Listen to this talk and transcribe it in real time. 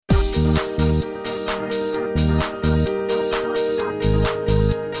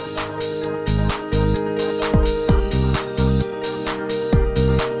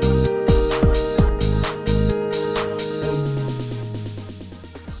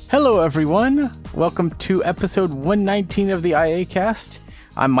Hello, everyone. Welcome to episode 119 of the IA Cast.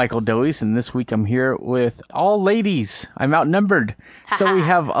 I'm Michael Doise, and this week I'm here with all ladies. I'm outnumbered. So we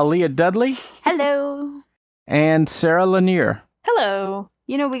have Aaliyah Dudley. Hello. And Sarah Lanier. Hello.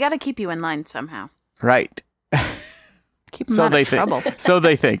 You know, we got to keep you in line somehow. Right. Keep them out of trouble. So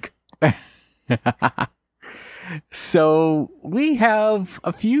they think. So we have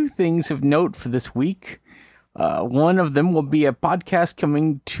a few things of note for this week. One of them will be a podcast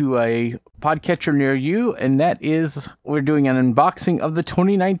coming to a podcatcher near you, and that is we're doing an unboxing of the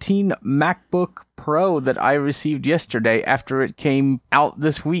 2019 MacBook Pro that I received yesterday after it came out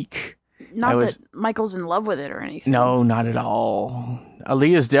this week. Not that Michael's in love with it or anything. No, not at all.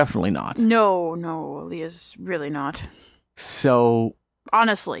 Aaliyah's definitely not. No, Aaliyah's really not. So...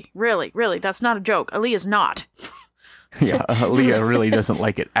 Honestly, really, that's not a joke. Aaliyah's not. Yeah, Aaliyah really doesn't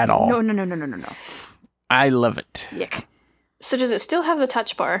like it at all. No. I love it. Yuck. So does it still have the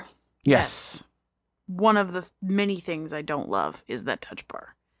touch bar? Yes. One of the many things I don't love is that touch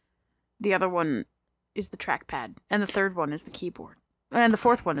bar. The other one is the trackpad. And the third one is the keyboard. And the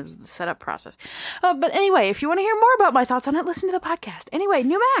fourth one is the setup process. But anyway, if you want to hear more about my thoughts on it, listen to the podcast. Anyway,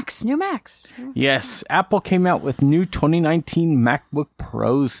 new Macs. Yes, Apple came out with new 2019 MacBook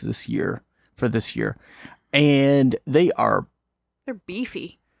Pros this year. And they're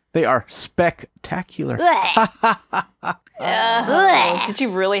beefy. They are spectacular. Did you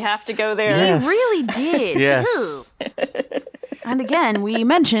really have to go there? Yes. They really did. Yes. And again, we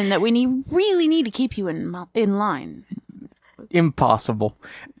mentioned that we really need to keep you in line. Impossible.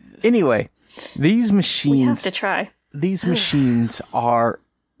 Anyway, these machines... We have to try. These machines are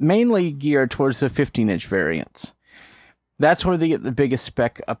mainly geared towards the 15-inch variants. That's where they get the biggest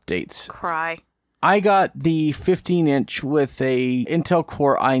spec updates. Cry. I got the 15-inch with a Intel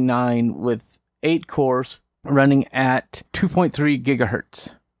Core i9 with 8 cores running at 2.3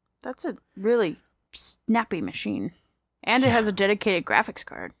 gigahertz. That's a really snappy machine. And it has a dedicated graphics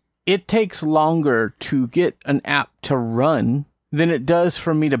card. It takes longer to get an app to run than it does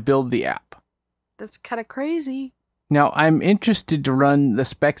for me to build the app. That's kind of crazy. Now, I'm interested to run the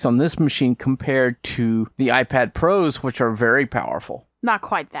specs on this machine compared to the iPad Pros, which are very powerful. Not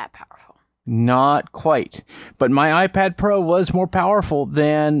quite that powerful. Not quite. But my iPad Pro was more powerful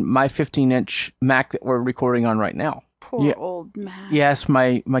than my 15-inch Mac that we're recording on right now. Poor old Mac. Yes,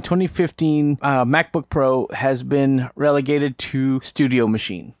 my 2015 MacBook Pro has been relegated to Studio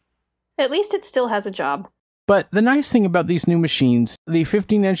Machine. At least it still has a job. But the nice thing about these new machines, the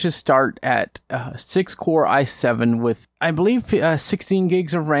 15 inches start at 6-core i7 with, I believe, 16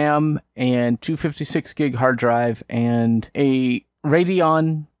 gigs of RAM and 256 gig hard drive and a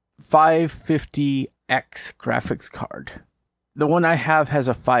Radeon 550X graphics card. The one I have has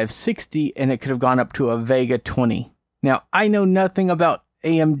a 560 and it could have gone up to a Vega 20. Now, I know nothing about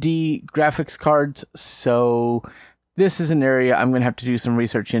AMD graphics cards, so this is an area I'm going to have to do some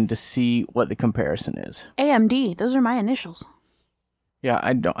research in to see what the comparison is. AMD, those are my initials. Yeah,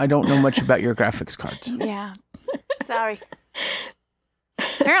 I don't know much about your graphics cards. Yeah. Sorry.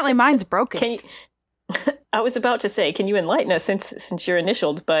 Apparently mine's broken. I was about to say, can you enlighten us since you're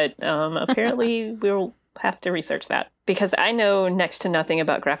initialed, but apparently we'll have to research that. Because I know next to nothing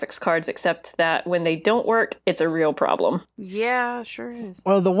about graphics cards except that when they don't work, it's a real problem. Yeah, sure is.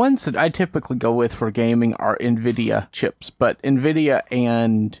 Well, the ones that I typically go with for gaming are NVIDIA chips, but NVIDIA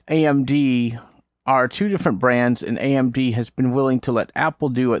and AMD are two different brands, and AMD has been willing to let Apple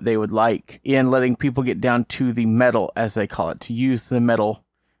do what they would like in letting people get down to the metal, as they call it, to use the metal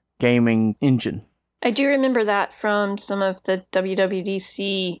gaming engine. I do remember that from some of the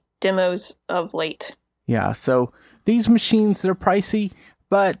WWDC demos of late. Yeah, so these machines, they're pricey,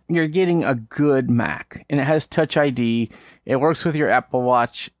 but you're getting a good Mac, and it has Touch ID, it works with your Apple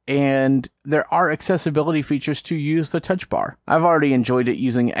Watch, and there are accessibility features to use the touch bar. I've already enjoyed it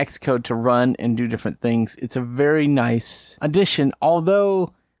using Xcode to run and do different things. It's a very nice addition,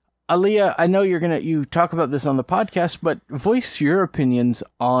 although, Aaliyah, I know you talk about this on the podcast, but voice your opinions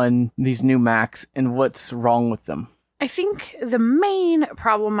on these new Macs and what's wrong with them. I think the main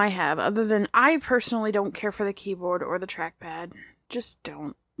problem I have, other than I personally don't care for the keyboard or the trackpad, just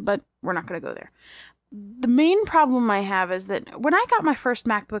don't, but we're not going to go there. The main problem I have is that when I got my first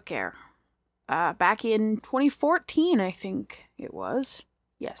MacBook Air, back in 2014, I think it was.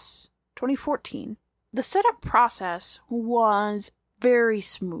 Yes, 2014. The setup process was very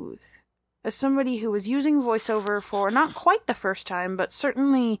smooth. As somebody who was using VoiceOver for not quite the first time, but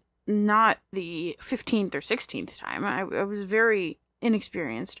certainly not the 15th or 16th time, I was very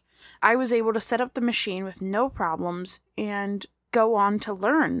inexperienced. I was able to set up the machine with no problems and go on to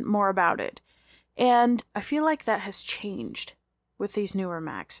learn more about it. And I feel like that has changed with these newer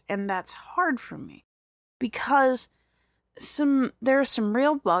Macs, and that's hard for me because there are some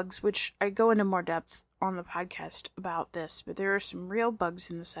real bugs, which I go into more depth on the podcast about this, but there are some real bugs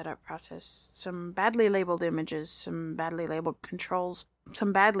in the setup process, some badly labeled images, some badly labeled controls,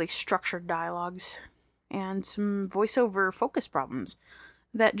 some badly structured dialogues, and some voiceover focus problems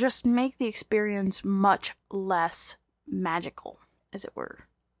that just make the experience much less magical, as it were.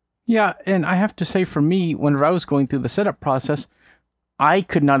 Yeah, and I have to say for me, whenever I was going through the setup process, I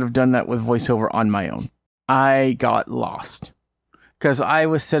could not have done that with voiceover on my own. I got lost because I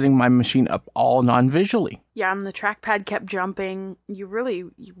was setting my machine up all non-visually. Yeah, and the trackpad kept jumping. You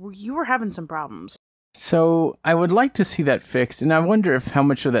were having some problems. So I would like to see that fixed, and I wonder if how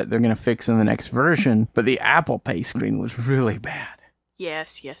much of that they're going to fix in the next version. But the Apple Pay screen was really bad.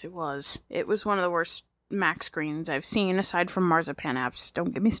 Yes, it was. It was one of the worst Mac screens I've seen, aside from Marzipan apps.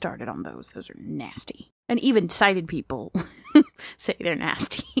 Don't get me started on those. Those are nasty. And even sighted people say they're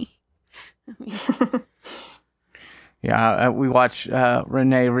nasty. Yeah, we watch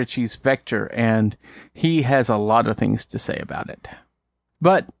Rene Ritchie's Vector, and he has a lot of things to say about it.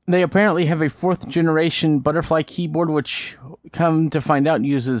 But they apparently have a 4th generation butterfly keyboard, which, come to find out,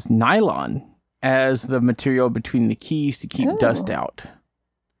 uses nylon as the material between the keys to keep dust out.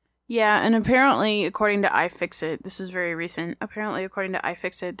 Yeah, and apparently, according to iFixit, this is very recent, apparently according to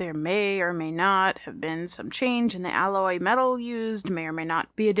iFixit, there may or may not have been some change in the alloy metal used, may or may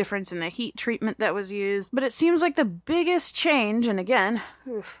not be a difference in the heat treatment that was used, but it seems like the biggest change, and again,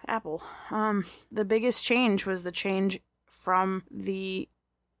 Apple, the biggest change was the change from the,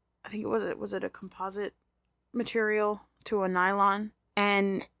 I think was it a composite material to a nylon,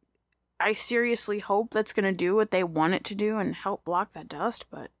 and I seriously hope that's going to do what they want it to do and help block that dust,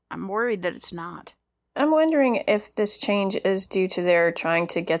 but I'm worried that it's not. I'm wondering if this change is due to their trying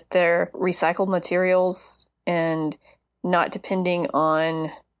to get their recycled materials and not depending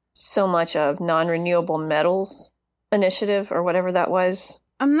on so much of non-renewable metals initiative or whatever that was.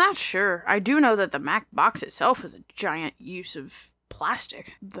 I'm not sure. I do know that the Mac box itself is a giant use of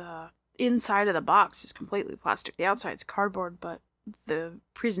plastic. The inside of the box is completely plastic. The outside's cardboard, but the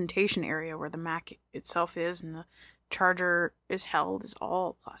presentation area where the Mac itself is and the charger is held is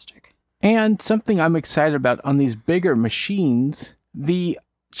all plastic. And something I'm excited about on these bigger machines, the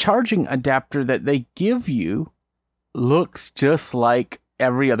charging adapter that they give you looks just like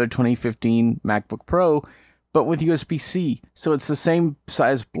every other 2015 MacBook Pro, but with USB-C. So it's the same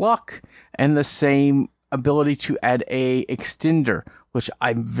size block and the same ability to add a extender, which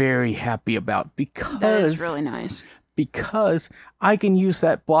I'm very happy about because that is really nice. Because I can use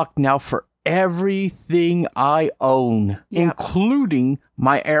that block now for everything I own, including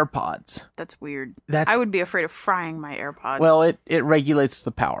my AirPods. That's weird. I would be afraid of frying my AirPods. Well, it regulates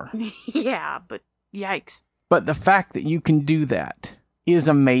the power. Yeah, but yikes. But the fact that you can do that is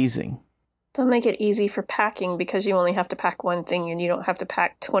amazing. They'll make it easy for packing because you only have to pack one thing and you don't have to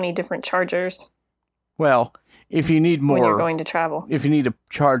pack 20 different chargers. Well, if you need more... when you're going to travel. If you need to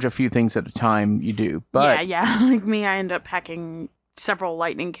charge a few things at a time, you do. But Yeah. Like me, I end up packing several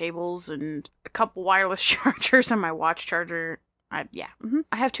lightning cables and a couple wireless chargers and my watch charger. I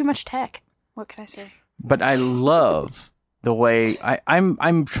have too much tech. What can I say? But I love the way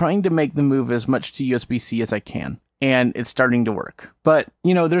I'm trying to make the move as much to USB-C as I can. And it's starting to work. But,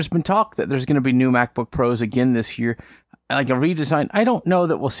 there's been talk that there's going to be new MacBook Pros again this year. Like a redesign. I don't know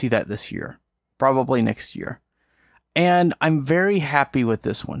that we'll see that this year. Probably next year. And I'm very happy with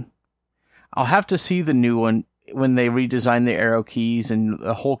this one. I'll have to see the new one when they redesign the arrow keys and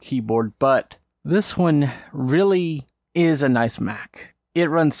the whole keyboard, but this one really is a nice Mac. It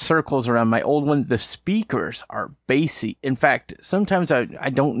runs circles around my old one. The speakers are bassy. In fact, sometimes I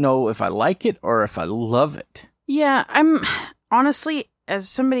don't know if I like it or if I love it. Yeah, I'm honestly, as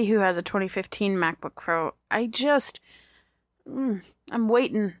somebody who has a 2015 MacBook Pro, I'm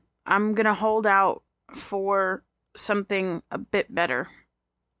waiting. I'm going to hold out for something a bit better,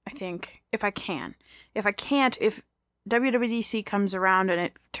 I think, if I can. If I can't, if WWDC comes around and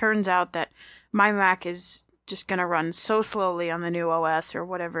it turns out that my Mac is just going to run so slowly on the new OS or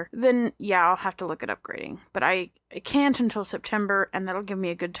whatever, then yeah, I'll have to look at upgrading. But I can't until September, and that'll give me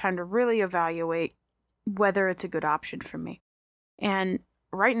a good time to really evaluate whether it's a good option for me. And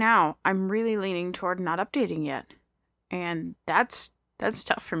right now, I'm really leaning toward not updating yet. And that's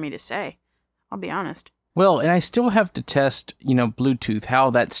tough for me to say. I'll be honest. Well, and I still have to test, Bluetooth, how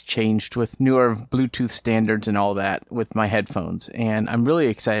that's changed with newer Bluetooth standards and all that with my headphones. And I'm really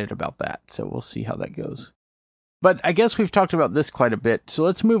excited about that. So we'll see how that goes. But I guess we've talked about this quite a bit. So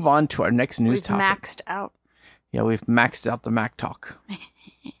let's move on to our next news topic. We've maxed out. Yeah, we've maxed out the Mac talk.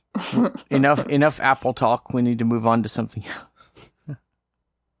 Enough Apple talk. We need to move on to something else.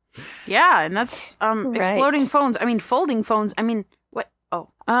 Yeah, and that's exploding phones. I mean, folding phones. I mean, what? Oh,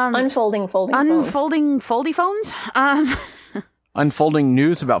 unfolding folding phones. Unfolding foldy phones. Unfolding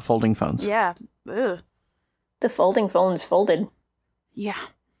news about folding phones. Yeah. Ugh. The folding phones folded. Yeah.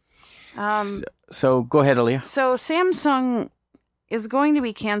 So go ahead, Aaliyah. So Samsung is going to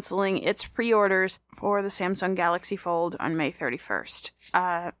be canceling its pre-orders for the Samsung Galaxy Fold on May 31st.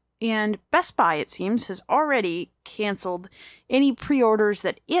 And Best Buy, it seems, has already canceled any pre-orders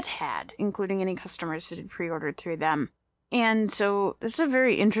that it had, including any customers that had pre-ordered through them. And so this is a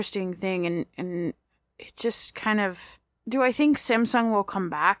very interesting thing, and it just kind of... Do I think Samsung will come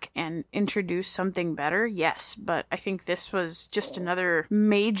back and introduce something better? Yes, but I think this was just another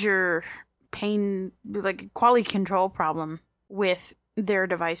major pain, like quality control problem with their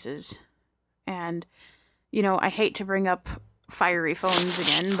devices. And, you know, I hate to bring up fiery phones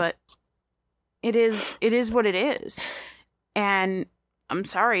again, but it is what it is. And I'm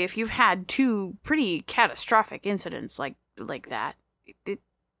sorry if you've had two pretty catastrophic incidents like that.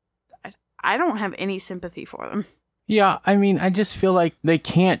 I don't have any sympathy for them. Yeah, I mean, I just feel like they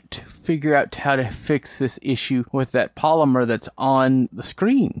can't figure out how to fix this issue with that polymer that's on the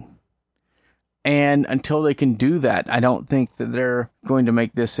screen. And until they can do that, I don't think that they're going to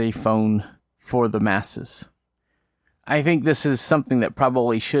make this a phone for the masses. I think this is something that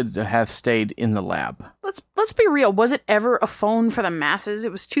probably should have stayed in the lab. Let's be real. Was it ever a phone for the masses?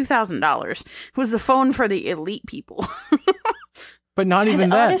 It was $2,000. It was the phone for the elite people. But not even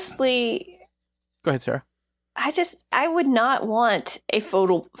that. Honestly... Go ahead, Sarah. I would not want a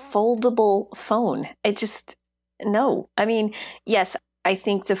foldable phone. No. I mean, yes, I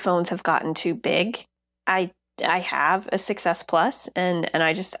think the phones have gotten too big. I have a 6S Plus, and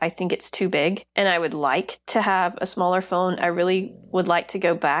I think it's too big. And I would like to have a smaller phone. I really would like to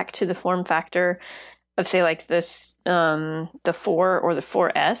go back to the form factor of, say, like this, the 4 or the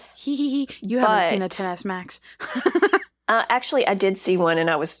 4S. You haven't seen a 10S Max. Actually, I did see one, and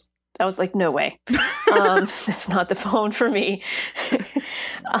I was like, no way. That's not the phone for me.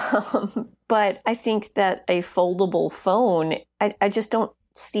 But I think that a foldable phone, I just don't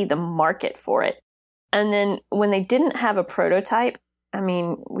see the market for it. And then when they didn't have a prototype, I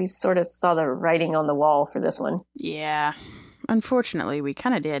mean, we sort of saw the writing on the wall for this one. Yeah. Unfortunately, we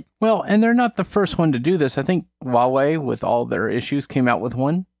kind of did. Well, and they're not the first one to do this. I think Huawei, with all their issues, came out with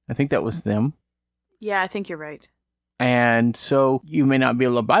one. I think that was them. Yeah, I think you're right. And so you may not be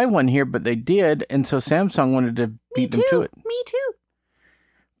able to buy one here, but they did. And so Samsung wanted to beat them to it. Me too.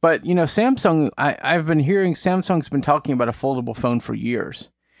 But, you know, Samsung, I've been hearing Samsung's been talking about a foldable phone for years.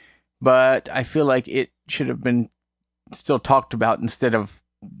 But I feel like it should have been still talked about instead of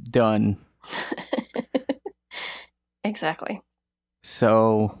done. Exactly.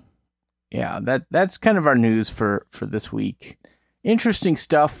 So, yeah, that's kind of our news for this week. Interesting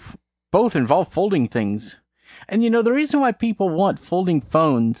stuff. Both involve folding things. And, you know, the reason why people want folding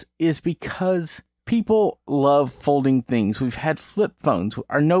phones is because people love folding things. We've had flip phones.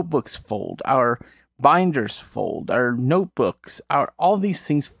 Our notebooks fold. Our binders fold. Our notebooks. All these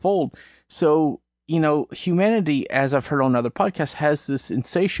things fold. So, you know, humanity, as I've heard on other podcasts, has this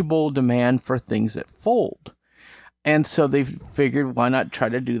insatiable demand for things that fold. And so they've figured, why not try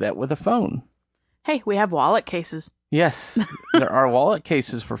to do that with a phone? Hey, we have wallet cases. Yes, there are wallet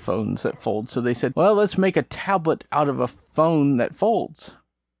cases for phones that fold. So they said, well, let's make a tablet out of a phone that folds.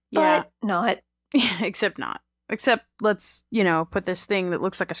 Yeah. But not. Except not. Except let's, you know, put this thing that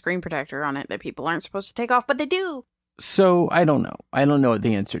looks like a screen protector on it that people aren't supposed to take off, but they do. So I don't know. I don't know what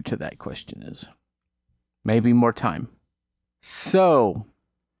the answer to that question is. Maybe more time. So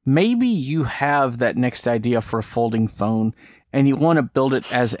maybe you have that next idea for a folding phone and you want to build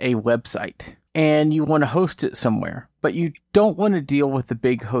it as a website. And you want to host it somewhere, but you don't want to deal with the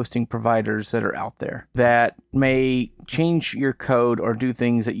big hosting providers that are out there that may change your code or do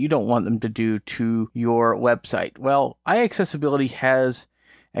things that you don't want them to do to your website. Well, iAccessibility has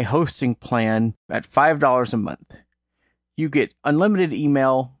a hosting plan at $5 a month. You get unlimited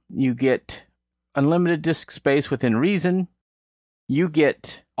email, you get unlimited disk space within reason, you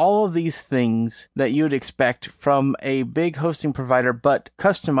get all of these things that you would expect from a big hosting provider, but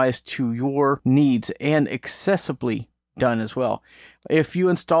customized to your needs and accessibly done as well. If you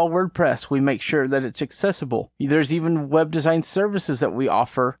install WordPress, we make sure that it's accessible. There's even web design services that we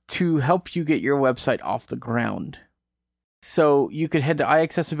offer to help you get your website off the ground. So you could head to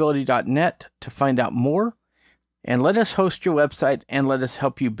iAccessibility.net to find out more and let us host your website and let us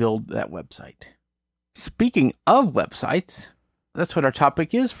help you build that website. Speaking of websites, that's what our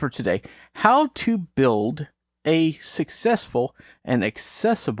topic is for today. How to build a successful and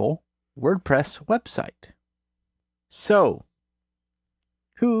accessible WordPress website. So,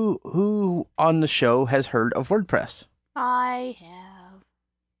 Who on the show has heard of WordPress? I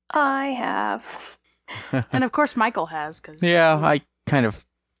have. And of course Michael has. Yeah, I kind of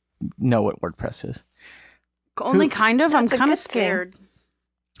know what WordPress is. Only kind of? I'm That's a kind of good scared.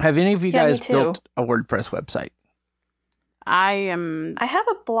 Have any of you Yeah, me guys too. built a WordPress website? I have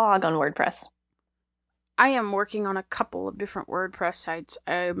a blog on WordPress. am working on a couple of different WordPress sites.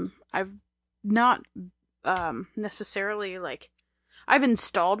 I've not necessarily I've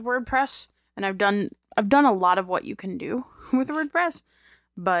installed WordPress and I've done a lot of what you can do with WordPress,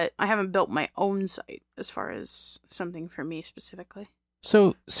 but I haven't built my own site as far as something for me specifically.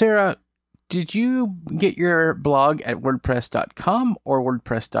 So, Sarah, did you get your blog at WordPress.com or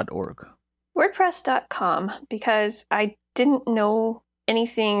WordPress.org? WordPress.com, because I didn't know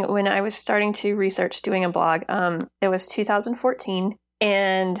anything when I was starting to research doing a blog. It was 2014,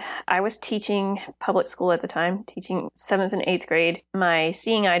 and I was teaching public school at the time, teaching 7th and 8th grade. My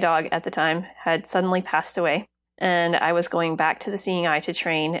seeing eye dog at the time had suddenly passed away, and I was going back to the seeing eye to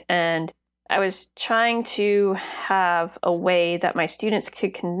train, and I was trying to have a way that my students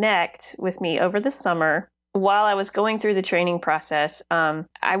could connect with me over the summer. While I was going through the training process,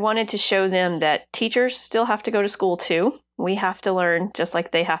 I wanted to show them that teachers still have to go to school too. We have to learn just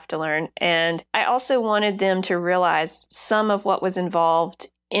like they have to learn. And I also wanted them to realize some of what was involved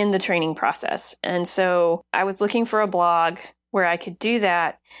in the training process. And so I was looking for a blog where I could do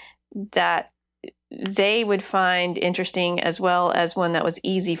that they would find interesting, as well as one that was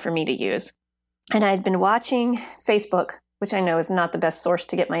easy for me to use. And I'd been watching Facebook, which I know is not the best source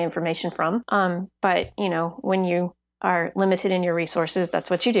to get my information from. But, when you are limited in your resources, that's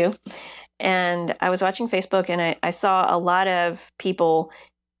what you do. And I was watching Facebook, and I saw a lot of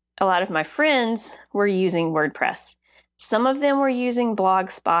my friends were using WordPress. Some of them were using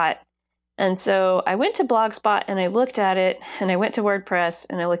Blogspot. And so I went to Blogspot and I looked at it, and I went to WordPress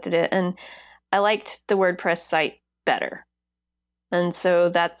and I looked at it, and I liked the WordPress site better. And so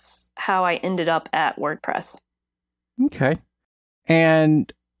that's how I ended up at WordPress. Okay.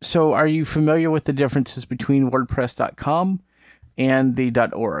 And so are you familiar with the differences between WordPress.com and the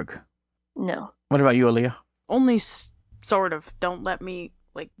 .org? No. What about you, Aaliyah? Only sort of. Don't let me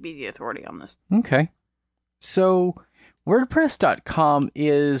be the authority on this. Okay. So WordPress.com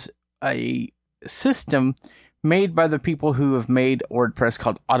is a system made by the people who have made WordPress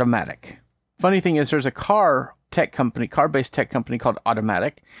called Automatic. Funny thing is, there's a car-based tech company called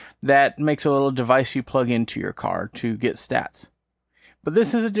Automatic that makes a little device you plug into your car to get stats. But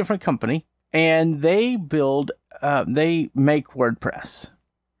this is a different company, and they make WordPress.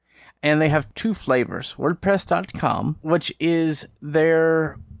 And they have two flavors. WordPress.com, which is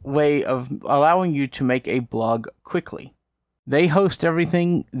their way of allowing you to make a blog quickly. They host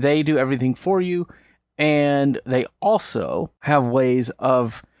everything, they do everything for you, and they also have ways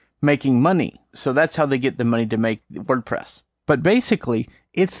of making money. So that's how they get the money to make WordPress. But basically,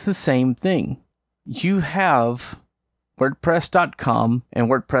 it's the same thing. You have WordPress.com and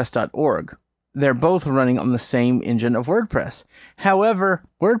WordPress.org. They're both running on the same engine of WordPress. However,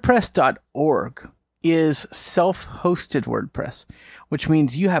 WordPress.org is self-hosted WordPress, which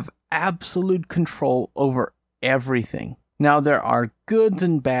means you have absolute control over everything. Now, there are goods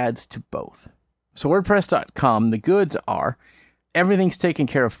and bads to both. So WordPress.com, the goods are everything's taken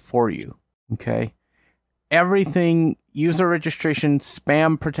care of for you, okay? Everything, user registration,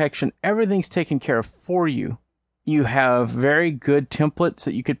 spam protection, everything's taken care of for you. You have very good templates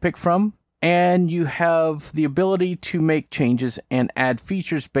that you could pick from, and you have the ability to make changes and add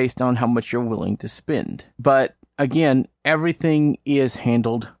features based on how much you're willing to spend. But again, everything is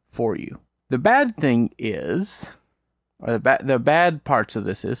handled for you. The bad thing is, or the bad parts of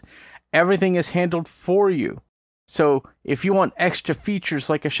this is, everything is handled for you. So if you want extra features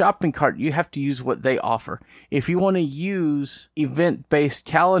like a shopping cart, you have to use what they offer. If you want to use event-based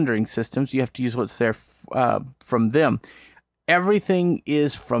calendaring systems, you have to use what's there from them. Everything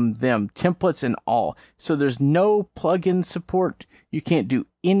is from them, templates and all. So there's no plugin support. You can't do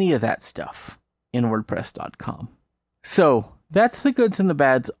any of that stuff in WordPress.com. So that's the goods and the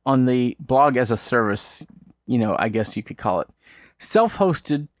bads on the blog as a service, I guess you could call it.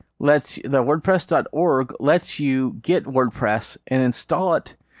 Self-hosted. The WordPress.org lets you get WordPress and install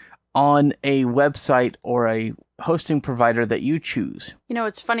it on a website or a hosting provider that you choose.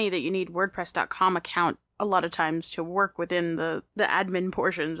 It's funny that you need WordPress.com account a lot of times to work within the admin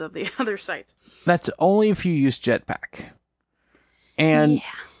portions of the other sites. That's only if you use Jetpack. And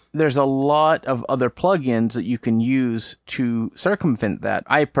there's a lot of other plugins that you can use to circumvent that.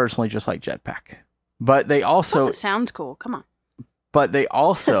 I personally just like Jetpack. But they also... Plus it sounds cool. Come on. But they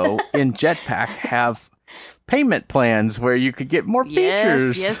also, in Jetpack, have payment plans where you could get more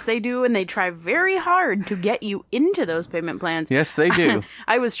features. Yes, they do, and they try very hard to get you into those payment plans. Yes, they do.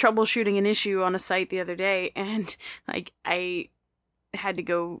 I was troubleshooting an issue on a site the other day, and I had to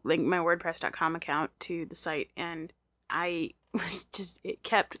go link my WordPress.com account to the site, and I was it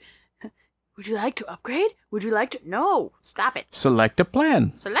kept, would you like to upgrade? Would you like to? No, stop it. Select a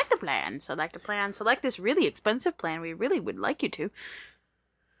plan. Select a plan. Select a plan. Select this really expensive plan. We really would like you to.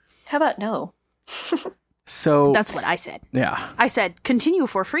 How about no? So that's what I said. Yeah. I said, continue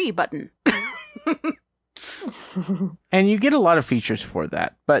for free button. And you get a lot of features for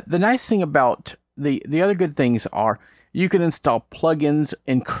that. But the nice thing about the other good things are you can install plugins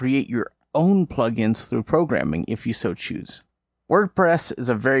and create your own plugins through programming if you so choose. WordPress is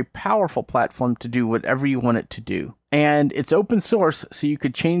a very powerful platform to do whatever you want it to do. And it's open source, so you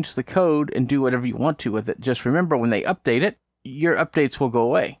could change the code and do whatever you want to with it. Just remember, when they update it, your updates will go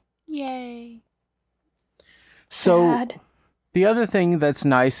away. Yay. So Sad. the other thing that's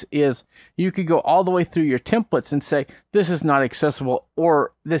nice is you could go all the way through your templates and say, this is not accessible,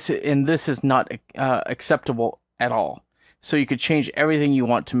 or this is not acceptable at all. So you could change everything you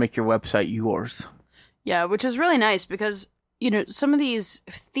want to make your website yours. Yeah, which is really nice because, some of these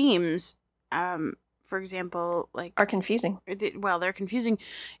themes, for example, are confusing. Well, they're confusing.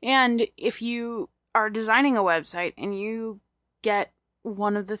 And if you are designing a website and you get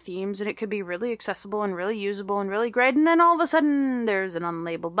one of the themes and it could be really accessible and really usable and really great, and then all of a sudden there's an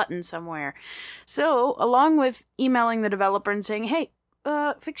unlabeled button somewhere. So, along with emailing the developer and saying, hey,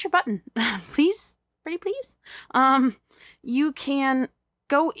 fix your button, please, pretty please, you can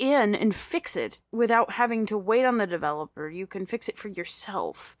go in and fix it without having to wait on the developer. You can fix it for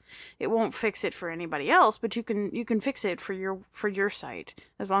yourself. It won't fix it for anybody else, but you can fix it for your site.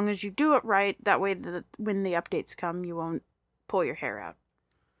 As long as you do it right, that way when the updates come, you won't pull your hair out.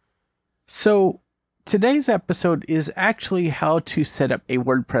 So today's episode is actually how to set up a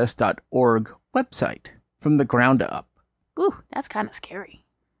WordPress.org website from the ground up. Ooh, that's kind of scary.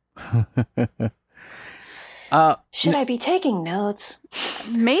 Should I be taking notes?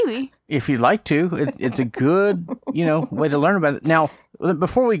 Maybe. If you'd like to, it's a good, way to learn about it. Now,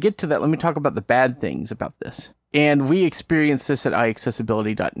 before we get to that, let me talk about the bad things about this. And we experienced this at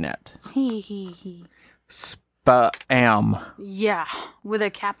iAccessibility.net. Spam. Yeah, with a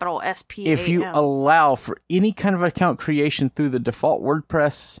capital SPAM. If you allow for any kind of account creation through the default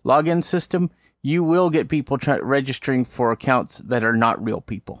WordPress login system, you will get people registering for accounts that are not real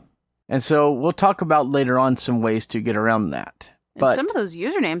people. And so we'll talk about later on some ways to get around that. And But some of those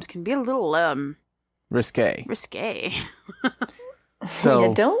usernames can be a little risque. So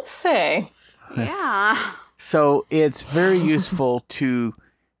you don't say. Yeah. So it's very useful to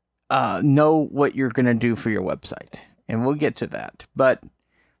know what you're going to do for your website. And we'll get to that. But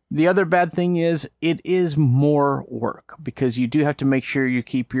the other bad thing is it is more work because you do have to make sure you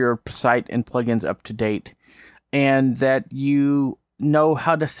keep your site and plugins up to date and that you know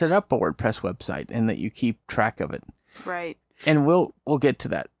how to set up a WordPress website and that you keep track of it. Right. And we'll get to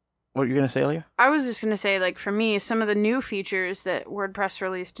that. What are you going to say, Leah? I was just going to say, for me, some of the new features that WordPress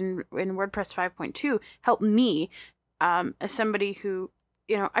released in WordPress 5.2 helped me as somebody who,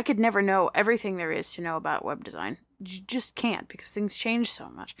 I could never know everything there is to know about web design. You just can't because things change so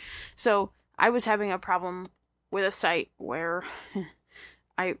much. So I was having a problem with a site where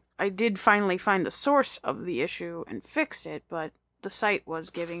I did finally find the source of the issue and fixed it, but the site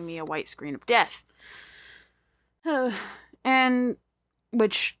was giving me a white screen of death. And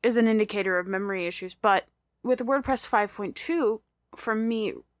which is an indicator of memory issues. But with WordPress 5.2, for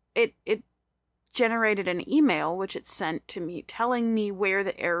me, it generated an email which it sent to me telling me where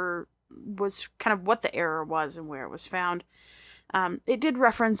the error was, kind of what the error was and where it was found. It did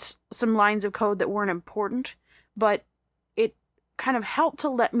reference some lines of code that weren't important, but it kind of helped to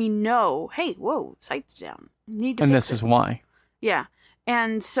let me know, hey, whoa, site's down. Need to fix it. And this is why. Yeah.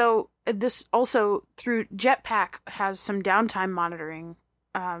 And so this also through Jetpack has some downtime monitoring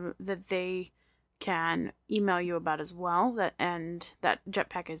that they can email you about as well. That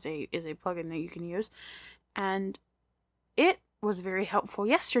Jetpack is a plugin that you can use. And it was very helpful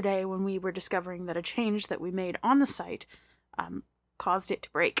yesterday when we were discovering that a change that we made on the site caused it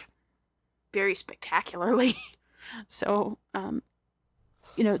to break very spectacularly. So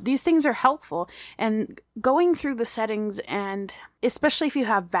these things are helpful, and going through the settings, and especially if you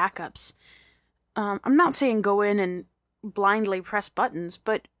have backups, I'm not saying go in and blindly press buttons,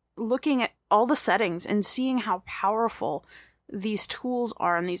 but looking at all the settings and seeing how powerful these tools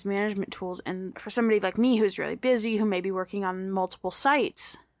are and these management tools. And for somebody like me who's really busy, who may be working on multiple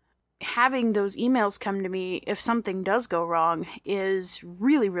sites, having those emails come to me if something does go wrong is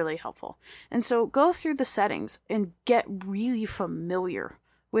really, really helpful. And so go through the settings and get really familiar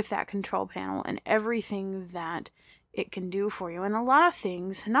with that control panel and everything that it can do for you. And a lot of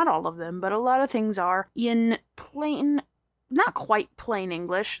things, not all of them, but a lot of things are in plain, not quite plain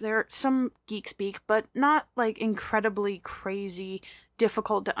English. There are some geek speak, but not like incredibly crazy,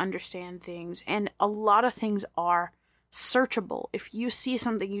 difficult to understand things. And a lot of things are searchable. If you see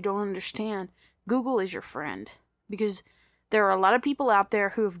something you don't understand, Google is your friend, because there are a lot of people out there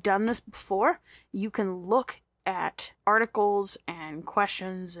who have done this before. You can look at articles and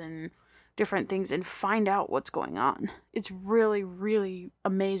questions and different things and find out what's going on. It's really, really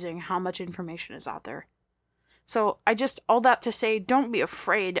amazing how much information is out there. So all that to say, don't be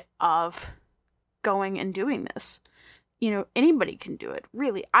afraid of going and doing this. Anybody can do it.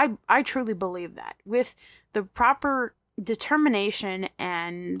 Really, I truly believe that with the proper determination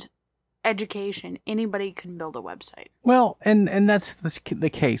and education, anybody can build a website. Well, and that's the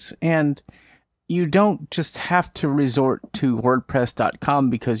case. And you don't just have to resort to WordPress.com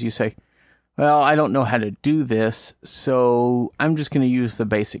because you say, well, I don't know how to do this, so I'm just going to use the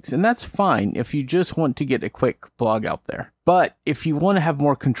basics. And that's fine if you just want to get a quick blog out there. But if you want to have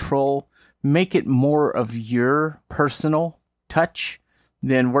more control, make it more of your personal touch,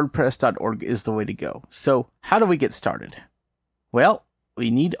 then WordPress.org is the way to go. So how do we get started? Well,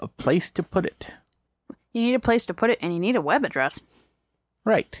 we need a place to put it. You need a place to put it, and you need a web address.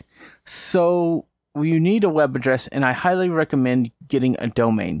 Right. So you need a web address, and I highly recommend getting a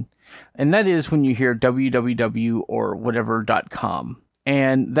domain. And that is when you hear www or whatever.com.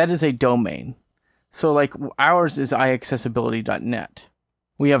 And that is a domain. So like ours is iaccessibility.net.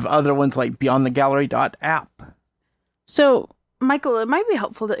 We have other ones like beyondthegallery.app. So, Michael, it might be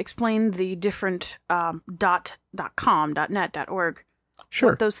helpful to explain the different .com, .net, .org.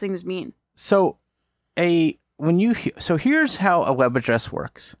 Sure. What those things mean. So here's how a web address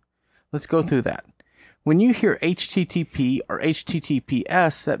works. Let's go through that. When you hear HTTP or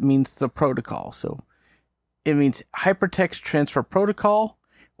HTTPS, that means the protocol. So it means Hypertext Transfer Protocol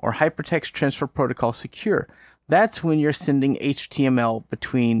or Hypertext Transfer Protocol Secure. That's when you're sending HTML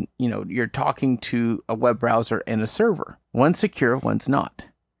between, you're talking to a web browser and a server. One's secure, one's not.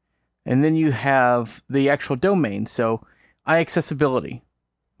 And then you have the actual domain. So iAccessibility,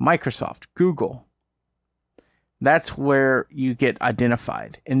 Microsoft, Google. That's where you get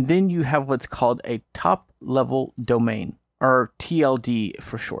identified. And then you have what's called a top-level domain, or TLD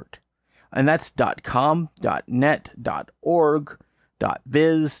for short. And that's .com, .net, .org,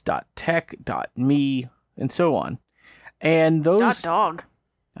 .biz, .tech, .me, and so on. And those... .dog.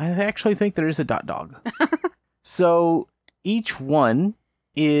 I actually think there is a .dog. So each one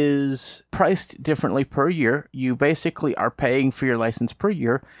is priced differently per year. You basically are paying for your license per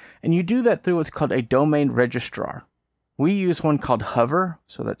year, and you do that through what's called a domain registrar. We use one called Hover,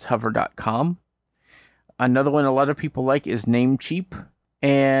 so that's hover.com. Another one a lot of people like is Namecheap,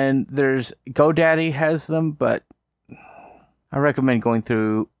 and there's GoDaddy has them, but I recommend going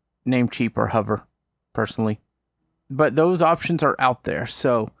through Namecheap or Hover, personally. But those options are out there,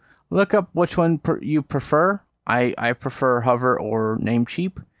 so look up which one you prefer. I prefer Hover or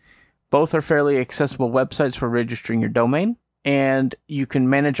Namecheap. Both are fairly accessible websites for registering your domain, and you can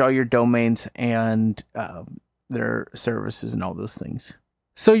manage all your domains and their services and all those things.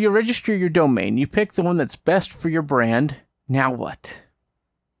 So you register your domain. You pick the one that's best for your brand. Now what?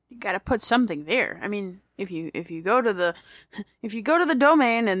 You got to put something there. I mean, if you go to the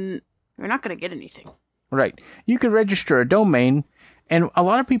domain, and you're not going to get anything. Right. You could register a domain, and a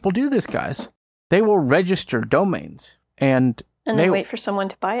lot of people do this, guys. They will register domains, and they wait for someone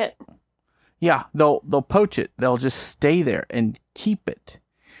to buy it. Yeah, they'll poach it. They'll just stay there and keep it,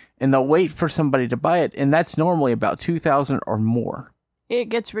 and they'll wait for somebody to buy it, and that's normally about $2,000 or more. It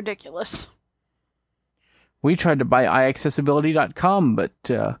gets ridiculous. We tried to buy iAccessibility.com,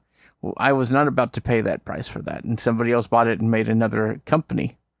 but I was not about to pay that price for that, and somebody else bought it and made another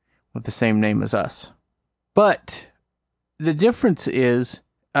company with the same name as us. But the difference is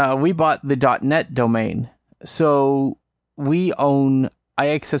we bought the .net domain, so we own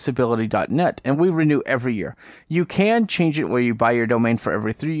iAccessibility.net, and we renew every year. You can change it where you buy your domain for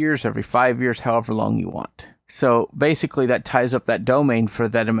every 3 years, every 5 years, however long you want. So basically that ties up that domain for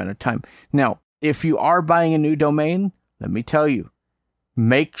that amount of time. Now, if you are buying a new domain, let me tell you,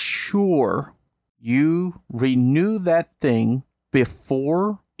 make sure you renew that thing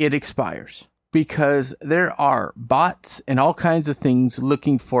before it expires. Because there are bots and all kinds of things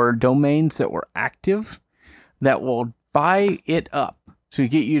looking for domains that were active that will buy it up to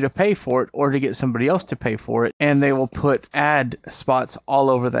get you to pay for it or to get somebody else to pay for it, and they will put ad spots all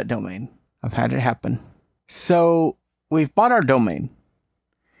over that domain. I've had it happen. So we've bought our domain,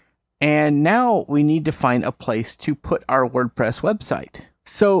 and now we need to find a place to put our WordPress website.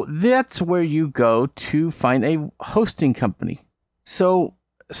 So that's where you go to find a hosting company. So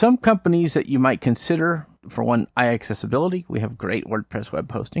some companies that you might consider, for one, iAccessibility. We have great WordPress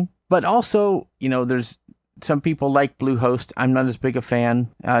web hosting. But also, there's some people like Bluehost. I'm not as big a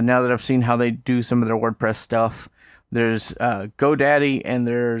fan now that I've seen how they do some of their WordPress stuff. There's GoDaddy, and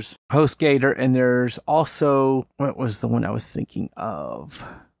there's HostGator, and there's also, what was the one I was thinking of?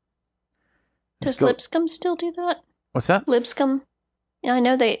 Does Lipscomb still do that? What's that? Lipscomb? Yeah, I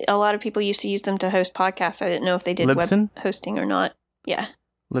know a lot of people used to use them to host podcasts. I didn't know if they did Libsyn? web hosting or not. Yeah.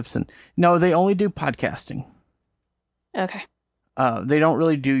 Libsyn. No, they only do podcasting. Okay. They don't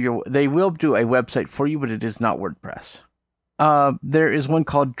really they will do a website for you, but it is not WordPress. There is one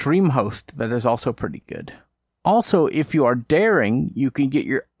called DreamHost that is also pretty good. Also, if you are daring, you can get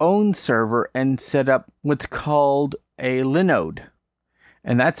your own server and set up what's called a Linode.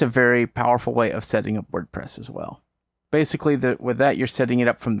 And that's a very powerful way of setting up WordPress as well. Basically, with that, you're setting it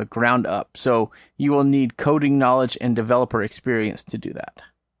up from the ground up. So you will need coding knowledge and developer experience to do that.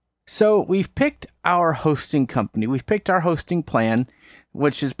 So we've picked our hosting company. We've picked our hosting plan,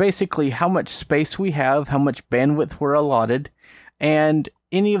 which is basically how much space we have, how much bandwidth we're allotted, and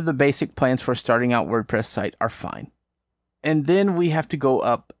any of the basic plans for starting out WordPress site are fine. And then we have to go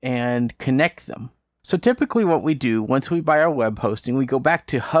up and connect them. So typically what we do, once we buy our web hosting, we go back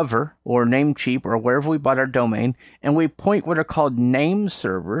to Hover or Namecheap or wherever we bought our domain, and we point what are called name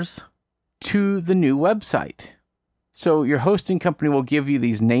servers to the new website. So your hosting company will give you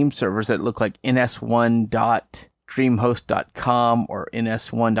these name servers that look like ns1.dreamhost.com or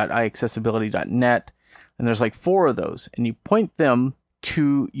ns1.iaccessibility.net, and there's like 4 of those, and you point them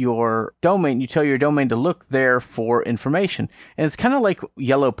to your domain. You tell your domain to look there for information. And it's kind of like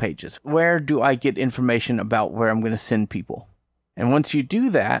Yellow Pages. Where do I get information about where I'm going to send people? And once you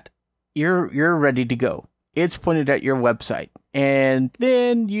do that, you're ready to go. It's pointed at your website. And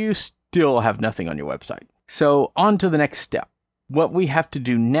then you still have nothing on your website. So on to the next step. What we have to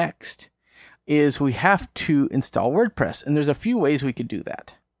do next is we have to install WordPress. And there's a few ways we could do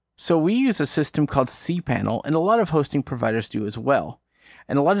that. So we use a system called cPanel, and a lot of hosting providers do as well.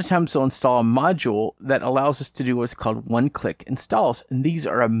 And a lot of times they'll install a module that allows us to do what's called one-click installs. And these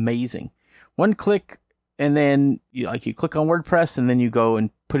are amazing. One click, and then you click on WordPress, and then you go and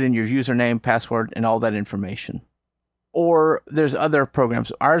put in your username, password, and all that information. Or there's other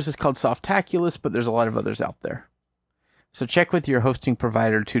programs. Ours is called Softaculous, but there's a lot of others out there. So check with your hosting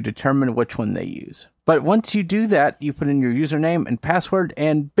provider to determine which one they use. But once you do that, you put in your username and password,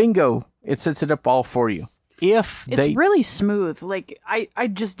 and bingo, it sets it up all for you. It's really smooth. Like I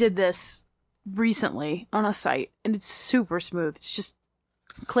just did this recently on a site, and it's super smooth. It's just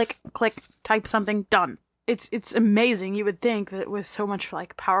click, type something, done. It's amazing. You would think that with so much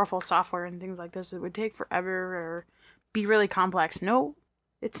like powerful software and things like this, it would take forever or be really complex. No,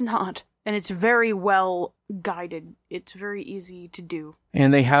 it's not. And it's very well guided. It's very easy to do.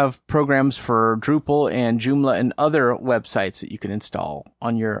 And they have programs for Drupal and Joomla and other websites that you can install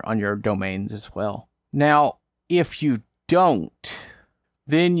on your domains as well. Now, if you don't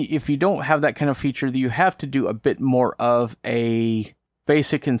have that kind of feature, you have to do a bit more of a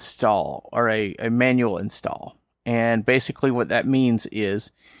basic install or a manual install. And basically what that means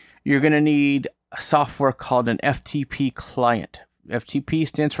is you're going to need a software called an FTP client. FTP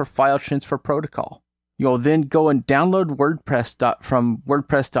stands for File Transfer Protocol. You'll then go and download WordPress from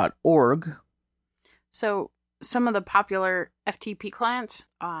WordPress.org. So some of the popular FTP clients,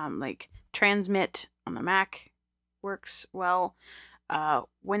 like Transmit on the Mac, works well.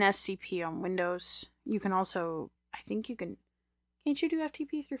 WinSCP on Windows. You can also, can't you do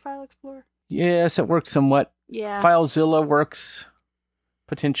FTP through File Explorer? Yes, it works somewhat. Yeah. FileZilla works,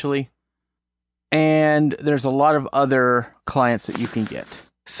 potentially. And there's a lot of other clients that you can get.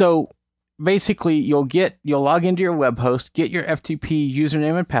 So basically, you'll log into your web host, get your FTP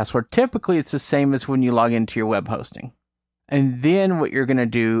username and password. Typically, it's the same as when you log into your web hosting. And then what you're going to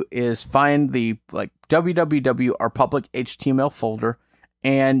do is find the www or public HTML folder,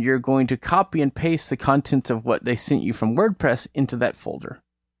 and you're going to copy and paste the contents of what they sent you from WordPress into that folder.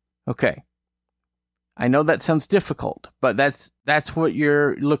 Okay. I know that sounds difficult, but that's what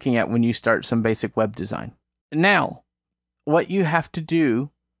you're looking at when you start some basic web design. Now, what you have to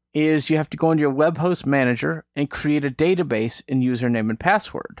do is you have to go into your web host manager and create a database in username and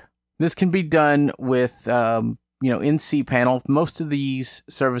password. This can be done with in cPanel. Most of these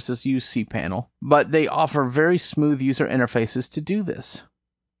services use cPanel, but they offer very smooth user interfaces to do this.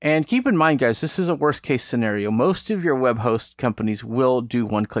 And keep in mind, guys, this is a worst case scenario. Most of your web host companies will do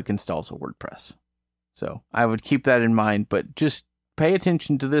one-click installs of WordPress. So I would keep that in mind, but just pay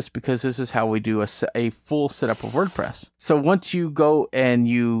attention to this because this is how we do a full setup of WordPress. So once you go and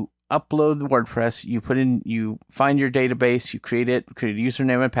you upload the WordPress, you find your database, you create a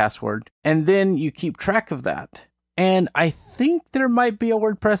username and password, and then you keep track of that. And I think there might be a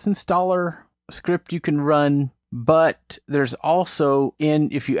WordPress installer script you can run, but there's also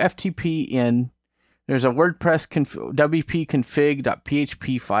if you FTP in, there's a WordPress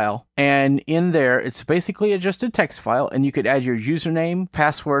wp-config.php file, and in there, it's basically just a text file, and you could add your username,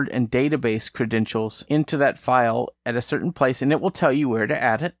 password, and database credentials into that file at a certain place, and it will tell you where to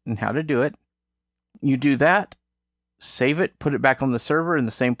add it and how to do it. You do that, save it, put it back on the server in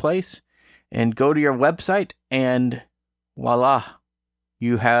the same place, and go to your website, and voila,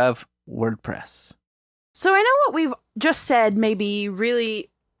 you have WordPress. So I know what we've just said may be really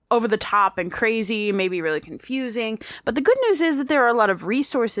over the top and crazy, maybe really confusing, but the good news is that there are a lot of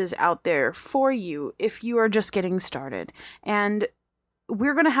resources out there for you if you are just getting started. And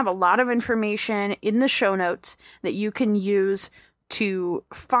we're going to have a lot of information in the show notes that you can use to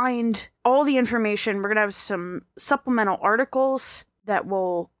find all the information. We're going to have some supplemental articles that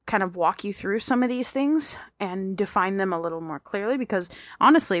will kind of walk you through some of these things and define them a little more clearly, because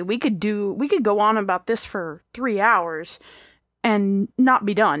honestly, we could go on about this for 3 hours and not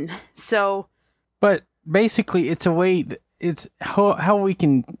be done. So, but basically it's a way, it's how we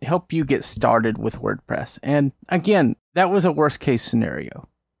can help you get started with WordPress. And again, that was a worst case scenario.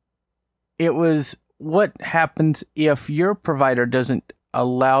 It was what happens if your provider doesn't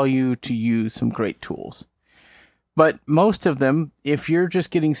allow you to use some great tools. But most of them, if you're just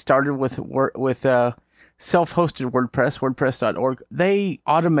getting started with self-hosted WordPress, WordPress.org, they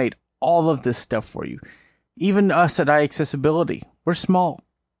automate all of this stuff for you. Even us at iAccessibility, we're small.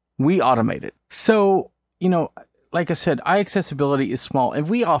 We automate it. So, like I said, iAccessibility is small, and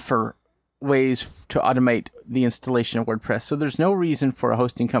we offer ways to automate the installation of WordPress. So there's no reason for a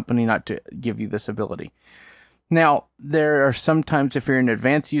hosting company not to give you this ability. Now, there are sometimes, if you're an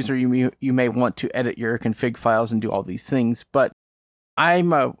advanced user, you may want to edit your config files and do all these things, but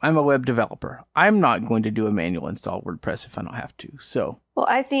I'm a web developer. I'm not going to do a manual install of WordPress if I don't have to. So, well,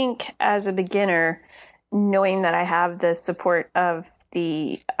 I think as a beginner, knowing that I have the support of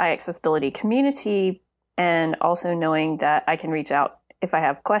the iAccessibility community, and also knowing that I can reach out if I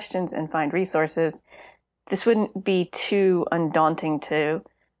have questions and find resources, this wouldn't be too undaunting to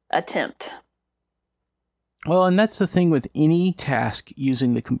attempt. Well, and that's the thing with any task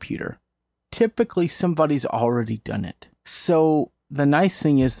using the computer. Typically, somebody's already done it. So the nice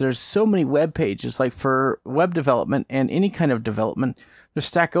thing is there's so many web pages, like for web development and any kind of development, there's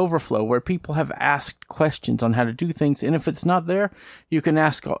Stack Overflow where people have asked questions on how to do things. And if it's not there, you can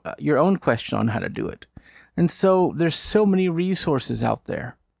ask your own question on how to do it. And so there's so many resources out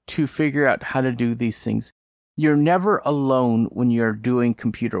there to figure out how to do these things. You're never alone when you're doing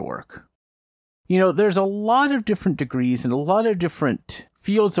computer work. There's a lot of different degrees and a lot of different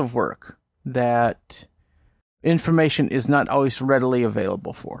fields of work that information is not always readily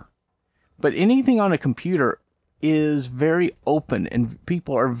available for. But anything on a computer is very open and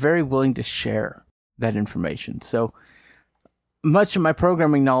people are very willing to share that information. So much of my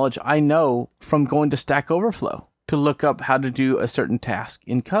programming knowledge I know from going to Stack Overflow to look up how to do a certain task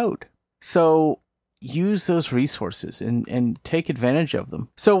in code. So use those resources and take advantage of them.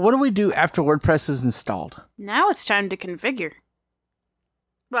 So what do we do after WordPress is installed? Now it's time to configure.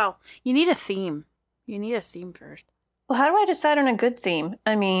 Well, you need a theme. You need a theme first. Well, how do I decide on a good theme?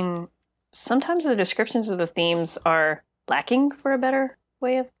 I mean, sometimes the descriptions of the themes are lacking, for a better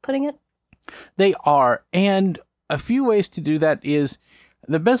way of putting it. They are. And a few ways to do that is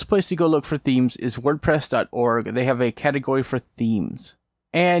the best place to go look for themes is WordPress.org. They have a category for themes.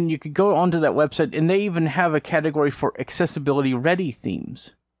 And you could go onto that website, and they even have a category for accessibility-ready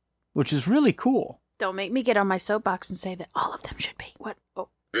themes, which is really cool. Don't make me get on my soapbox and say that all of them should be. What? Oh,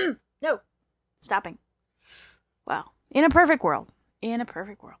 no. Stopping. Well, in a perfect world.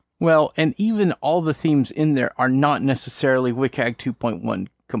 Well, and even all the themes in there are not necessarily WCAG 2.1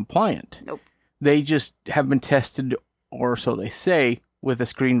 compliant. Nope. They just have been tested, or so they say, with a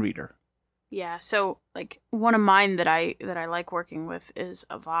screen reader. Yeah, so like one of mine that I like working with is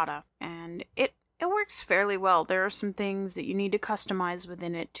Avada, and it works fairly well. There are some things that you need to customize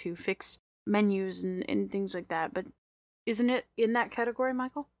within it to fix menus and things like that, but isn't it in that category,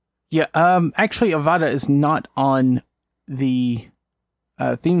 Michael? Yeah, actually Avada is not on the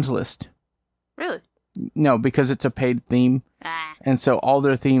themes list. Really? No, because it's a paid theme. Ah. And so all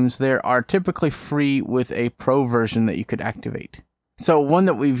their themes there are typically free with a pro version that you could activate. So one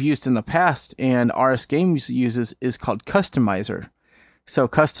that we've used in the past and RS Games uses is called Customizer. So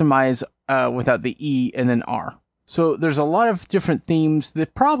customize without the E and then R. So there's a lot of different themes. The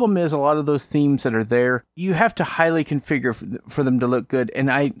problem is a lot of those themes that are there, you have to highly configure for them to look good. And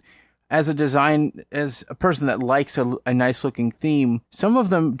as a person that likes a nice looking theme, some of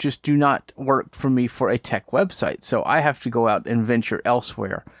them just do not work for me for a tech website. So I have to go out and venture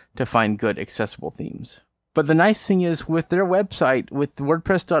elsewhere to find good accessible themes. But the nice thing is with their website, with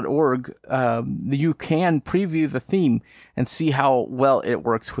WordPress.org, you can preview the theme and see how well it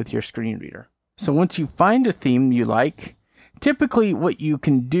works with your screen reader. So once you find a theme you like, typically what you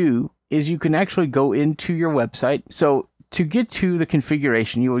can do is you can actually go into your website. So to get to the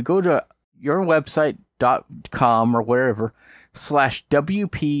configuration, you would go to your website.com or wherever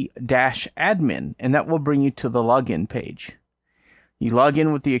 /wp-admin, and that will bring you to the login page. You log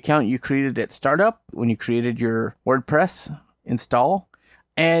in with the account you created at startup when you created your WordPress install,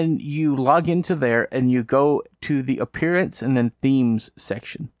 and you log into there and you go to the appearance and then themes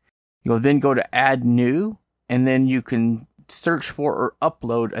section. You'll then go to add new, and then you can search for or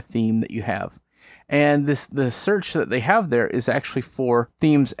upload a theme that you have. And the search that they have there is actually for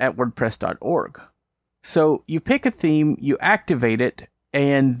themes at WordPress.org. So you pick a theme, you activate it,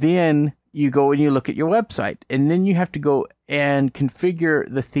 and then you go and you look at your website. And then you have to go and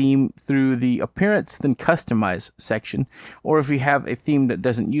configure the theme through the appearance, then customize section. Or if you have a theme that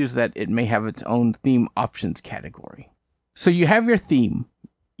doesn't use that, it may have its own theme options category. So you have your theme.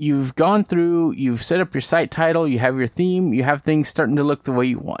 You've gone through, you've set up your site title, you have your theme, you have things starting to look the way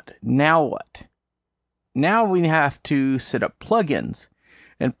you want. Now what? Now we have to set up plugins.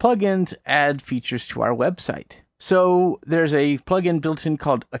 And plugins add features to our website. So there's a plugin built in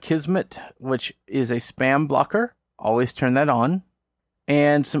called Akismet, which is a spam blocker. Always turn that on.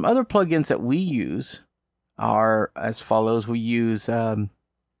 And some other plugins that we use are as follows. We use AMP,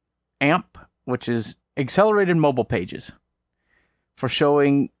 which is accelerated mobile pages for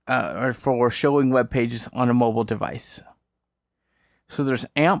showing web pages on a mobile device. So there's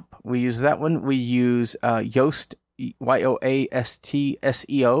AMP. We use that one. We use Yoast, Yoast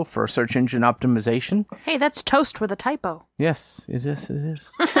SEO for search engine optimization. Hey, that's toast with a typo. Yes, it is. It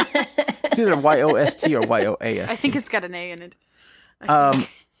is. It's either Yost or Yoast. I think it's got an A in it.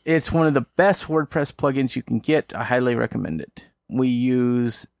 It's one of the best WordPress plugins you can get. I highly recommend it. We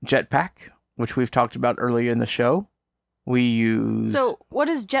use Jetpack, which we've talked about earlier in the show. We use... So, what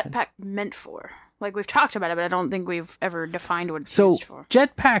is Jetpack meant for? Like, we've talked about it, but I don't think we've ever defined what it's used for.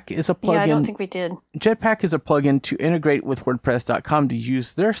 Jetpack is a plugin... Yeah, I don't think we did. Jetpack is a plugin to integrate with WordPress.com to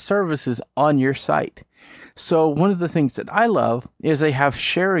use their services on your site. So one of the things that I love is they have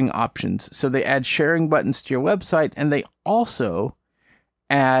sharing options. So they add sharing buttons to your website, and they also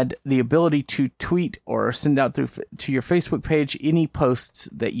add the ability to tweet or send out to your Facebook page any posts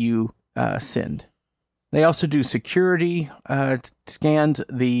that you send. They also do security scans,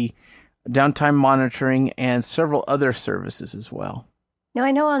 the downtime monitoring, and several other services as well. Now,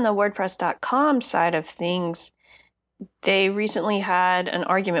 I know on the WordPress.com side of things, they recently had an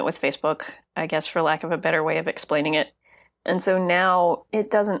argument with Facebook, I guess for lack of a better way of explaining it. And so now it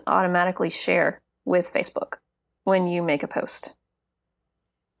doesn't automatically share with Facebook when you make a post.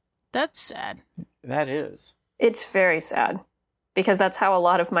 That's sad. That is. It's very sad. Because that's how a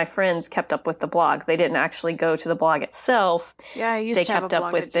lot of my friends kept up with the blog. They didn't actually go to the blog itself. Yeah, I used to have a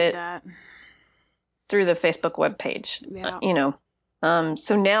blog that did that. Through the Facebook webpage. Yeah.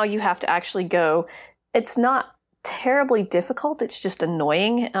 So now you have to actually go. It's not terribly difficult. It's just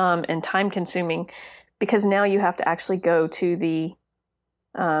annoying and time consuming because now you have to actually go to the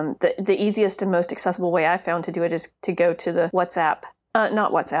easiest and most accessible way I found to do it is to go to the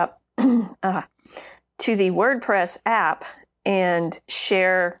to the WordPress app and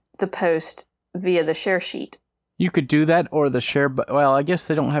share the post via the share sheet. You could do that, or the share button. Well, I guess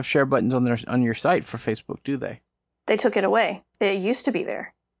they don't have share buttons on your site for Facebook, do they? They took it away. It used to be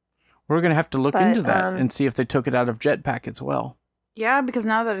there. We're going to have to look into that and see if they took it out of Jetpack as well. Yeah, because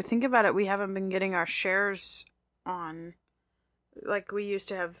now that I think about it, we haven't been getting our shares on. Like, we used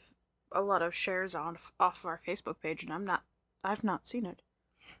to have a lot of shares off our Facebook page, and I've not seen it.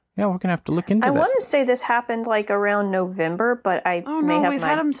 Yeah, we're going to have to look into that. I want to say this happened like around November, but I may have we've my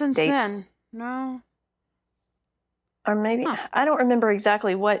had them since dates. then. No. Or maybe, I don't remember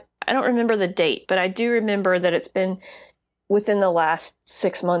exactly I don't remember the date, but I do remember that it's been within the last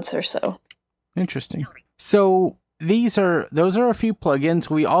 6 months or so. Interesting. So those are a few plugins.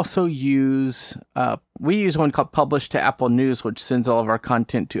 We also use one called Publish to Apple News, which sends all of our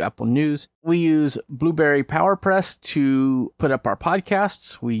content to Apple News. We use Blueberry PowerPress to put up our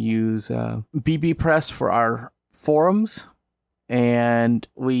podcasts. We use BB Press for our forums. And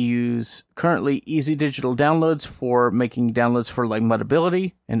we use currently Easy Digital Downloads for making downloads for like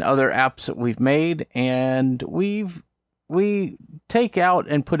Mutability and other apps that we've made. And we take out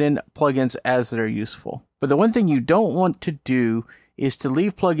and put in plugins as they're useful. But the one thing you don't want to do is to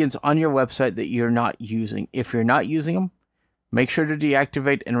leave plugins on your website that you're not using. If you're not using them, make sure to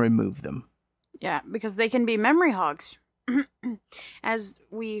deactivate and remove them. Yeah, because they can be memory hogs. As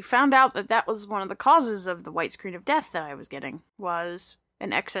we found out that was one of the causes of the white screen of death that I was getting, was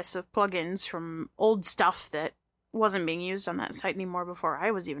an excess of plugins from old stuff that wasn't being used on that site anymore before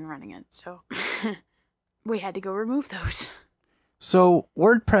I was even running it. So we had to go remove those. So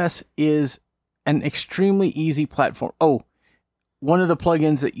WordPress is an extremely easy platform. Oh, one of the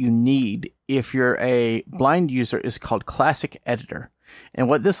plugins that you need if you're a blind user is called Classic Editor. And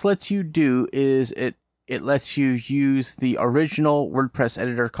what this lets you do is it lets you use the original WordPress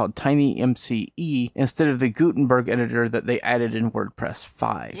editor called TinyMCE instead of the Gutenberg editor that they added in WordPress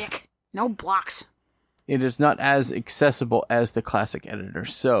 5. Yuck. No blocks. It is not as accessible as the Classic editor,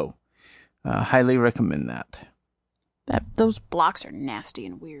 so highly recommend that. Those blocks are nasty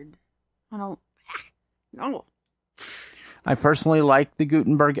and weird. I don't... No. I personally like the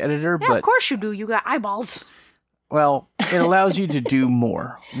Gutenberg editor, yeah, but... of course you do. You got eyeballs. Well, it allows you to do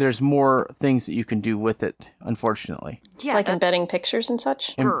more. There's more things that you can do with it, unfortunately. Yeah, like embedding pictures and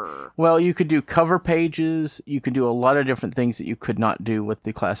such? Well, you could do cover pages. You could do a lot of different things that you could not do with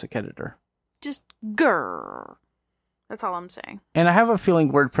the Classic editor. Just grrr. That's all I'm saying. And I have a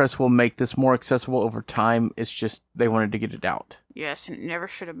feeling WordPress will make this more accessible over time. It's just they wanted to get it out. Yes, and it never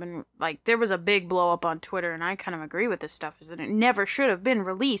should have been... Like, there was a big blow up on Twitter, and I kind of agree with this stuff, is that it never should have been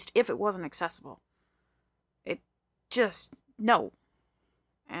released if it wasn't accessible. Just no.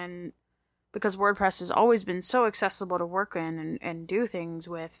 And because WordPress has always been so accessible to work in and do things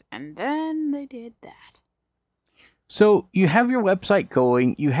with, and then they did that. So you have your website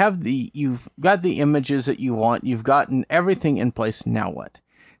going, you've got the images that you want, you've gotten everything in place. Now what?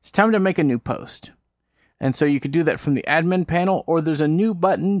 It's time to make a new post. And so you could do that from the admin panel, or there's a new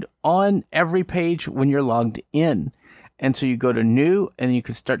button on every page when you're logged in. And so you go to new, and you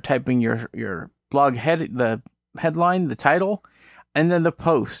can start typing your blog the headline, the title, and then the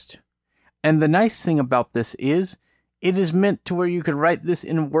post. And the nice thing about this is it is meant to where you could write this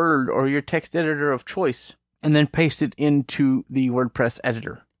in Word or your text editor of choice and then paste it into the WordPress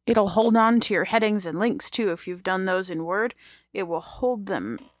editor. It'll hold on to your headings and links too. If you've done those in Word, it will hold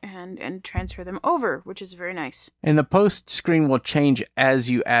them and transfer them over, which is very nice. And the post screen will change as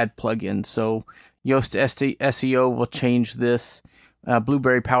you add plugins. So Yoast SEO will change this.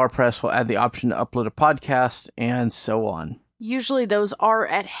 Blueberry PowerPress will add the option to upload a podcast, and so on. Usually those are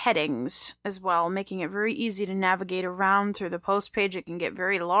at headings as well, making it very easy to navigate around through the post page. It can get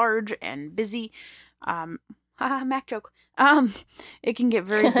very large and busy. Mac joke. It can get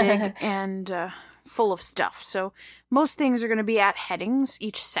very big and full of stuff. So most things are going to be at headings.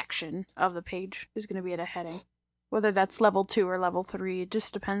 Each section of the page is going to be at a heading. Whether that's level 2 or level 3, it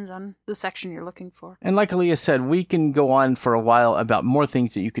just depends on the section you're looking for. And like Aaliyah said, we can go on for a while about more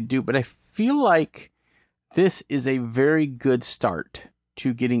things that you could do, but I feel like this is a very good start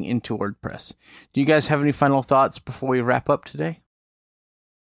to getting into WordPress. Do you guys have any final thoughts before we wrap up today?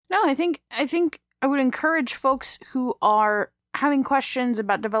 No, I think I would encourage folks who are having questions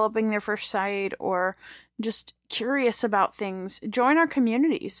about developing their first site or just curious about things, join our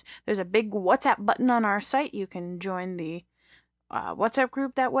communities. There's a big WhatsApp button on our site. You can join the WhatsApp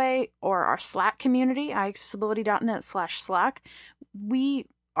group that way, or our Slack community, iaccessibility.net/Slack. We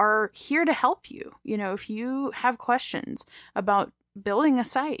are here to help you. You know, if you have questions about building a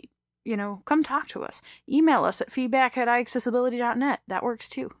site, you know, come talk to us. Email us at feedback@iaccessibility.net. That works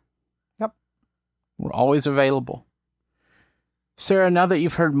too. Yep. We're always available. Sarah, now that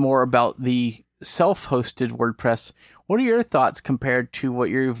you've heard more about the self-hosted WordPress, what are your thoughts compared to what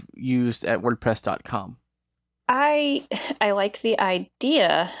you've used at WordPress.com? I like the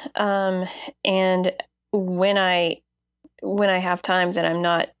idea, and when I have time that I'm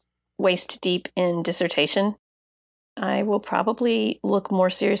not waist deep in dissertation, I will probably look more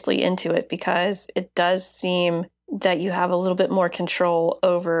seriously into it, because it does seem that you have a little bit more control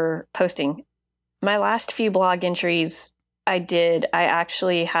over posting. My last few blog entries I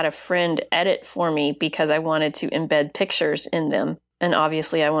actually had a friend edit for me because I wanted to embed pictures in them. And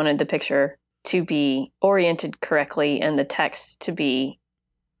obviously I wanted the picture to be oriented correctly and the text to be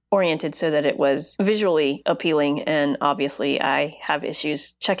oriented so that it was visually appealing. And obviously I have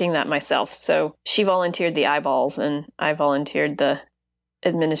issues checking that myself. So she volunteered the eyeballs and I volunteered the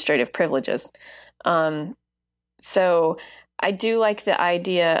administrative privileges. So I do like the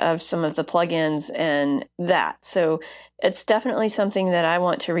idea of some of the plugins and that. So it's definitely something that I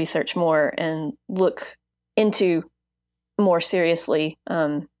want to research more and look into more seriously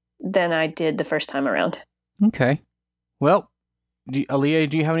than I did the first time around. Okay. Well, Aaliyah,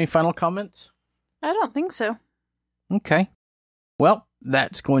 do you have any final comments? I don't think so. Okay. Well,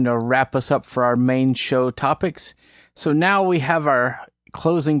 that's going to wrap us up for our main show topics. So now we have our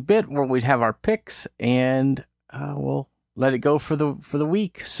closing bit where we have our picks, and we'll let it go for the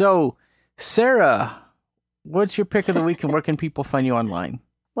week. So, Sarah, what's your pick of the week, and where can people find you online?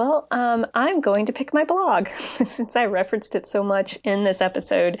 Well, I'm going to pick my blog. Since I referenced it so much in this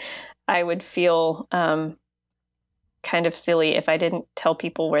episode, I would feel kind of silly if I didn't tell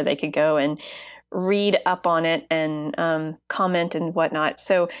people where they could go and read up on it and comment and whatnot.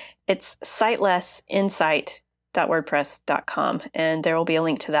 So it's sitelessinsight.wordpress.com, and there will be a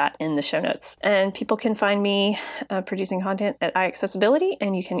link to that in the show notes. And people can find me producing content at iAccessibility,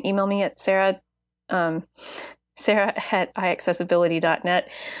 and you can email me at Sarah at iAccessibility.net,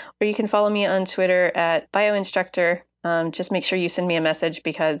 or you can follow me on Twitter at bioinstructor. Just make sure you send me a message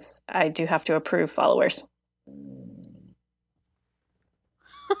because I do have to approve followers.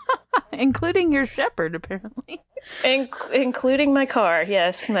 Including your shepherd, apparently. Including my car.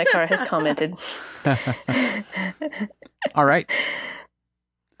 Yes, my car has commented. All right.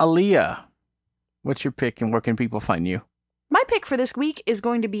 Aaliyah, what's your pick and where can people find you? My pick for this week is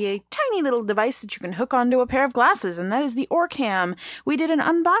going to be a tiny little device that you can hook onto a pair of glasses, and that is the Orcam. We did an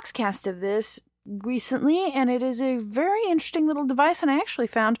unbox cast of this recently, and it is a very interesting little device, and I actually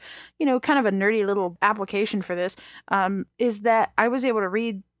found, kind of a nerdy little application for this, is that I was able to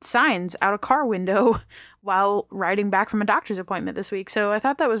read signs out a car window while riding back from a doctor's appointment this week, so I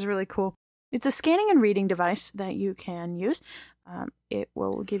thought that was really cool. It's a scanning and reading device that you can use. It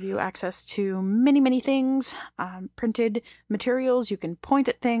will give you access to many, many things, printed materials. You can point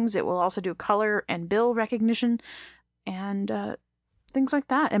at things. It will also do color and bill recognition and things like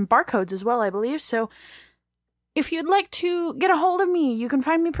that, and barcodes as well, I believe. So if you'd like to get a hold of me, you can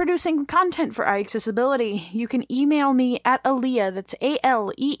find me producing content for iAccessibility. You can email me at Aleeha, that's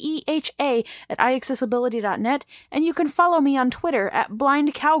ALEEHA, at iAccessibility.net, and you can follow me on Twitter at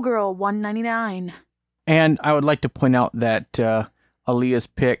BlindCowgirl199. And I would like to point out that Aaliyah's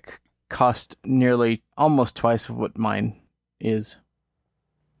pick cost nearly almost twice of what mine is.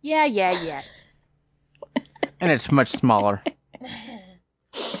 Yeah. And it's much smaller.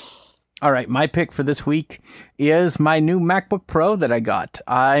 All right, my pick for this week is my new MacBook Pro that I got.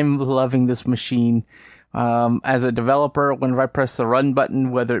 I'm loving this machine. As a developer, whenever I press the run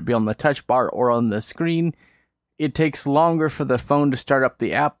button, whether it be on the touch bar or on the screen, it takes longer for the phone to start up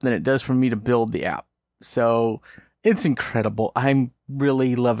the app than it does for me to build the app. So it's incredible. I'm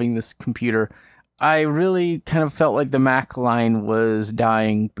really loving this computer. I really kind of felt like the Mac line was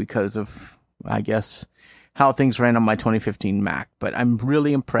dying because of, I guess, how things ran on my 2015 Mac. But I'm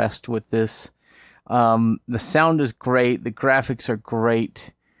really impressed with this. The sound is great. The graphics are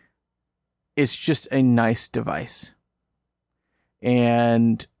great. It's just a nice device.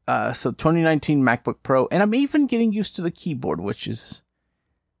 And so 2019 MacBook Pro. And I'm even getting used to the keyboard, which is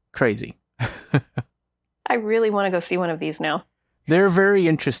crazy. I really want to go see one of these now. They're very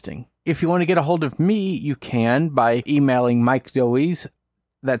interesting. If you want to get a hold of me, you can by emailing Mike Doise.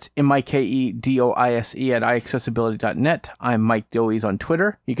 That's MikeDoise at iAccessibility.net. I'm Mike Doise on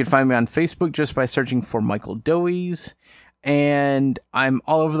Twitter. You can find me on Facebook just by searching for Michael Doise. And I'm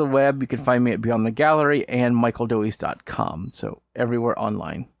all over the web. You can find me at Beyond the Gallery and michaeldoise.com. So everywhere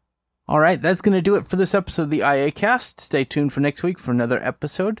online. All right, that's going to do it for this episode of the IA Cast. Stay tuned for next week for another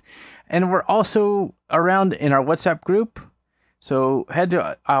episode. And we're also around in our WhatsApp group. So head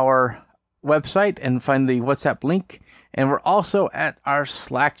to our website and find the WhatsApp link. And we're also at our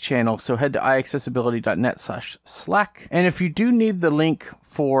Slack channel. So head to iAccessibility.net/Slack. And if you do need the link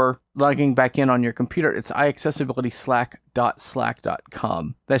for logging back in on your computer, it's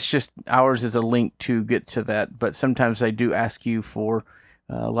iAccessibilitySlack.slack.com. That's just, ours is a link to get to that. But sometimes I do ask you for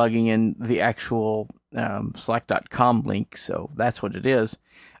logging in the actual Slack.com link. So that's what it is.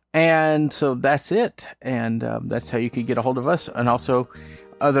 And so that's it. And that's how you can get a hold of us. And also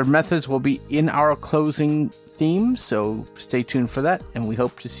other methods will be in our closing theme. So stay tuned for that. And we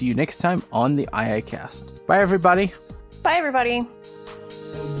hope to see you next time on the II Cast. Bye, everybody. Bye, everybody.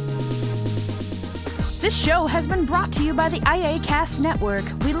 This show has been brought to you by the IA Cast Network.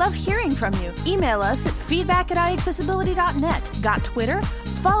 We love hearing from you. Email us at feedback@iAccessibility.net. Got Twitter?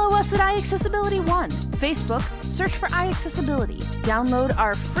 Follow us at iAccessibility1. Facebook, search for iAccessibility. Download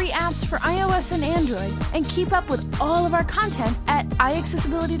our free apps for iOS and Android, and keep up with all of our content at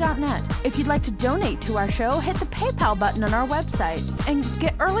iAccessibility.net. If you'd like to donate to our show, hit the PayPal button on our website and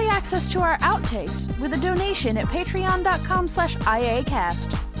get early access to our outtakes with a donation at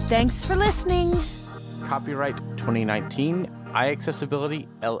patreon.com/iacast. Thanks for listening. Copyright 2019, iAccessibility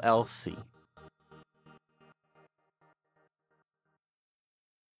LLC.